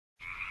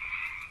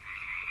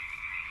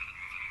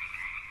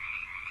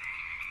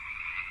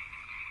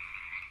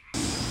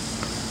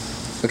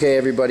Okay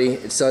everybody,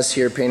 it's us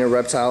here, Painted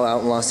Reptile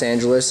out in Los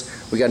Angeles.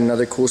 We got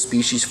another cool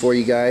species for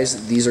you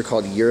guys. These are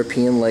called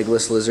European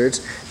legless lizards.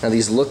 Now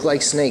these look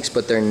like snakes,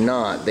 but they're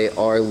not. They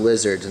are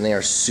lizards and they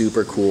are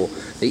super cool.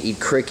 They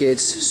eat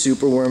crickets,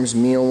 superworms,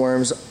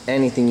 mealworms,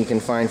 anything you can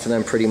find for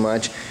them pretty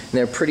much. And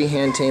they're pretty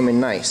hand tame and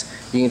nice.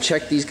 You can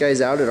check these guys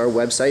out at our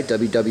website,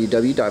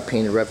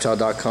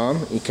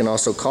 www.paintedreptile.com. You can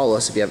also call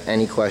us if you have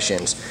any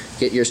questions.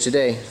 Get yours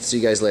today. See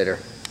you guys later.